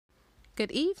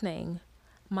Good evening.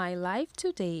 My life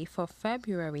today for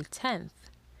February 10th.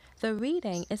 The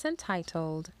reading is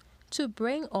entitled, To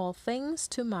Bring All Things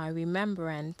to My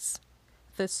Remembrance.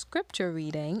 The scripture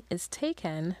reading is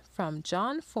taken from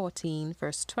John 14,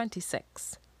 verse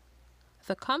 26.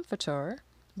 The Comforter,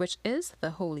 which is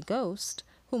the Holy Ghost,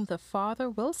 whom the Father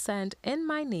will send in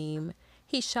my name,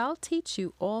 he shall teach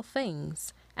you all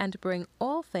things, and bring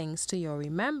all things to your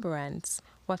remembrance,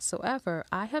 whatsoever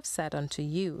I have said unto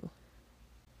you.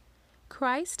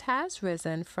 Christ has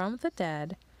risen from the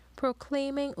dead,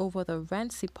 proclaiming over the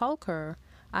rent sepulchre,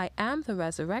 I am the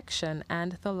resurrection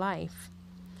and the life.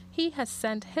 He has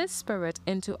sent his Spirit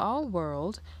into our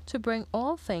world to bring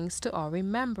all things to our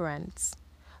remembrance.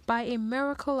 By a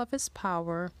miracle of his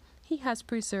power, he has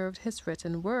preserved his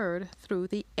written word through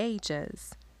the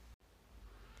ages.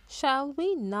 Shall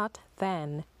we not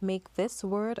then make this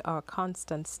word our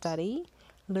constant study,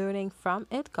 learning from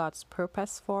it God's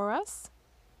purpose for us?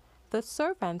 The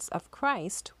servants of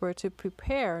Christ were to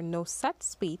prepare no set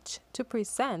speech to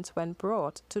present when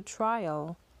brought to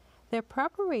trial. Their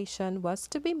preparation was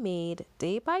to be made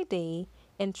day by day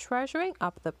in treasuring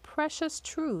up the precious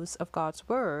truths of God's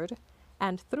word,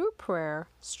 and through prayer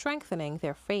strengthening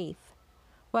their faith.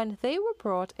 When they were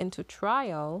brought into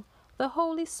trial, the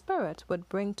Holy Spirit would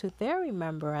bring to their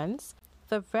remembrance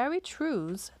the very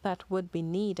truths that would be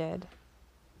needed.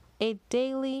 A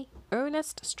daily,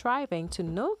 earnest striving to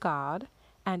know God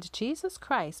and Jesus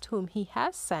Christ whom he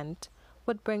has sent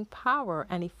would bring power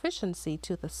and efficiency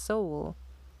to the soul.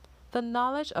 The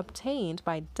knowledge obtained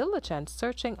by diligent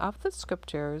searching of the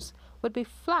Scriptures would be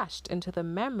flashed into the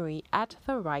memory at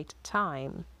the right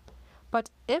time. But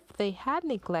if they had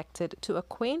neglected to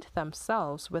acquaint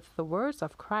themselves with the words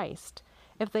of Christ,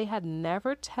 if they had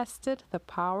never tested the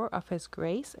power of his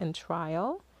grace in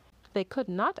trial, they could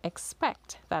not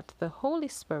expect that the Holy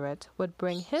Spirit would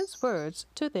bring his words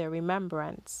to their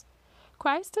remembrance.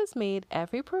 Christ has made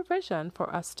every provision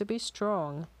for us to be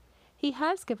strong. He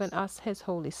has given us his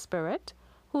Holy Spirit,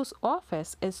 whose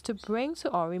office is to bring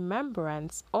to our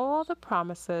remembrance all the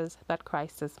promises that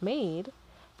Christ has made,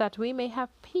 that we may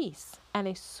have peace and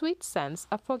a sweet sense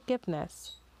of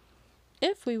forgiveness.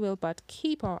 If we will but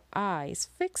keep our eyes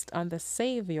fixed on the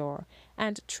Savior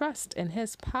and trust in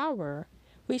his power,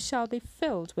 we shall be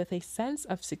filled with a sense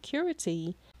of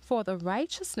security, for the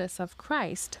righteousness of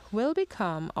Christ will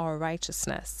become our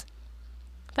righteousness.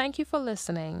 Thank you for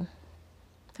listening.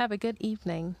 Have a good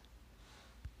evening.